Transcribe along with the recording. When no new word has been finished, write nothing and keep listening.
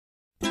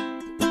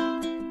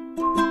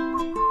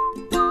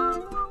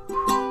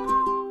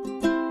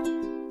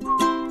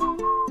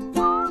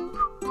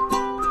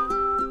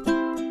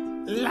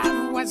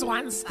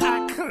once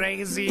a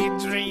crazy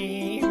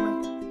dream.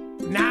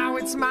 Now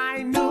it's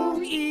my new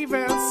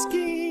evil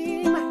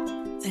scheme,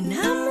 and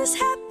I'm as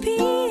happy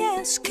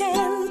as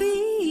can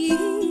be.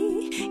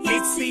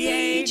 It's the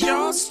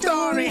age-old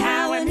story,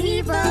 how an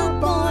evil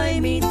boy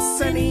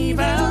meets an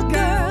evil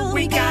girl.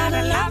 We got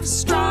a love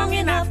strong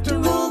enough to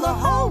rule the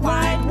whole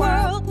wide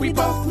world. We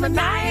both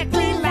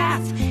maniacally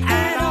laugh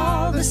at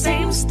all the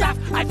same stuff.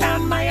 I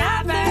found my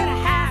other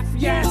half,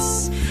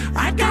 yes,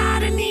 I've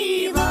got an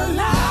evil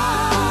love.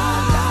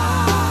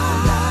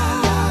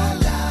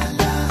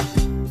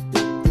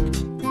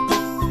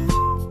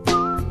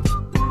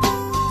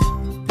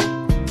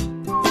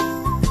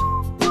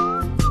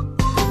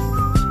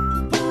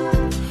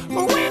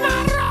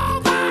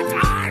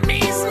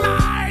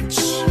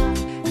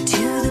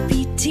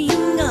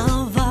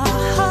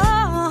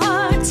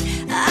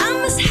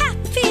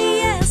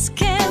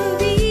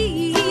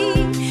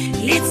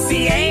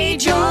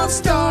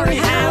 Story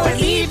how an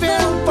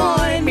evil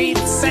boy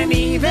meets an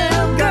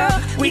evil girl.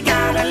 We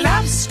got a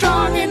love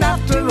strong enough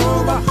to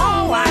rule the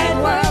whole wide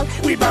world.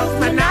 We both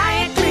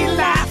maniacally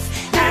laugh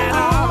at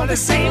all the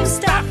same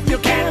stuff. You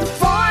can't